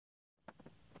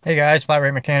Hey guys, Flat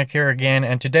Rate Mechanic here again,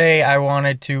 and today I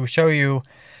wanted to show you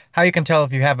how you can tell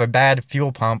if you have a bad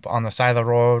fuel pump on the side of the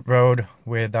road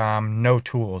with no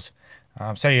tools.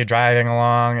 Say you're driving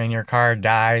along and your car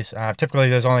dies. Typically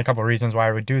there's only a couple reasons why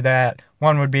I would do that.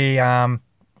 One would be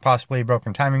possibly a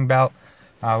broken timing belt,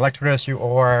 electrical issue,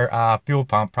 or fuel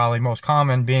pump, probably most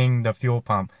common being the fuel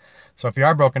pump. So if you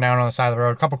are broken down on the side of the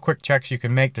road, a couple quick checks you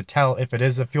can make to tell if it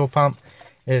is the fuel pump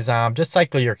is just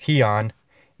cycle your key on.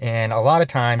 And a lot of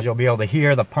times you'll be able to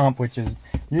hear the pump, which is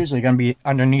usually going to be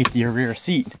underneath your rear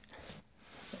seat.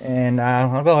 And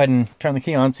I'll go ahead and turn the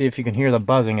key on, see if you can hear the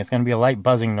buzzing. It's going to be a light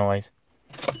buzzing noise.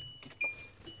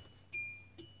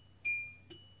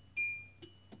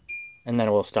 And then it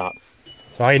will stop.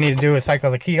 So all you need to do is cycle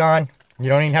the key on. You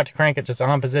don't even have to crank it, just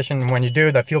on position. And when you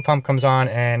do, the fuel pump comes on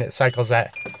and it cycles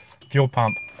that fuel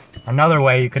pump. Another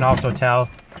way you can also tell,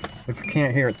 if you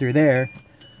can't hear it through there,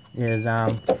 is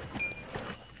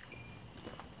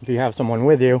if you have someone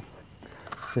with you,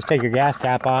 just take your gas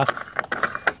cap off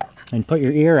and put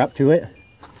your ear up to it.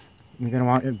 You're going to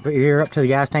want to put your ear up to the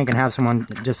gas tank and have someone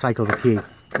just cycle the key.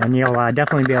 And you'll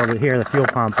definitely be able to hear the fuel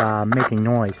pump making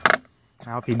noise.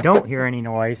 Now if you don't hear any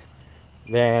noise,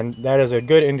 then that is a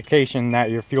good indication that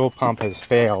your fuel pump has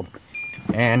failed.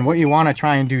 And what you want to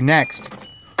try and do next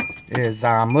is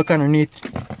look underneath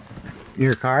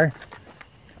your car,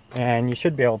 and you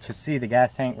should be able to see the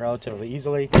gas tank relatively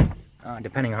easily.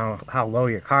 Depending on how low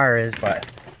your car is, but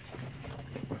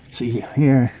let's see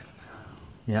here.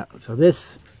 Yeah, so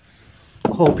this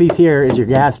whole piece here is your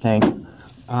gas tank.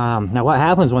 Now what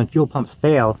happens when fuel pumps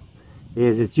fail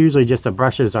is it's usually just the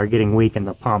brushes are getting weak in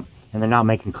the pump and they're not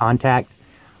making contact.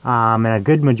 And a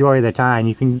good majority of the time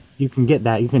you can get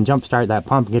that, you can jump start that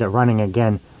pump and get it running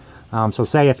again. So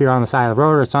say if you're on the side of the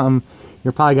road or something,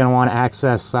 you're probably going to want to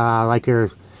access like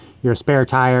your spare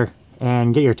tire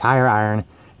and get your tire iron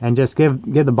and just give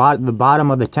the bottom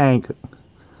of the tank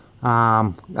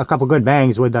a couple good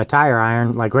bangs with the tire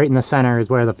iron, like right in the center is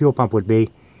where the fuel pump would be,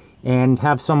 and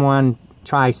have someone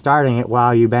try starting it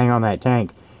while you bang on that tank.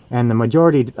 And the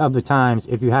majority of the times,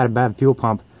 if you had a bad fuel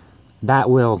pump, that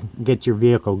will get your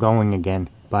vehicle going again.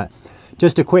 But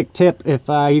just a quick tip, if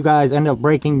you guys end up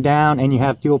breaking down and you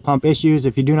have fuel pump issues,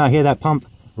 if you do not hear that pump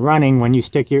running when you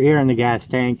stick your ear in the gas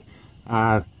tank,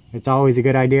 it's always a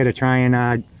good idea to try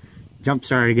and jump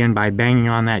start again by banging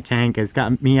on that tank. It's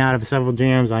got me out of several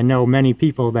jams. I know many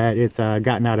people that it's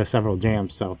gotten out of several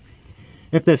jams. So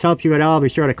if this helps you at all, be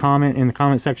sure to comment in the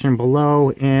comment section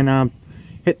below, and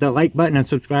hit the like button and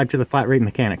subscribe to the Flat Rate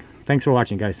Mechanic. Thanks for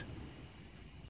watching, guys.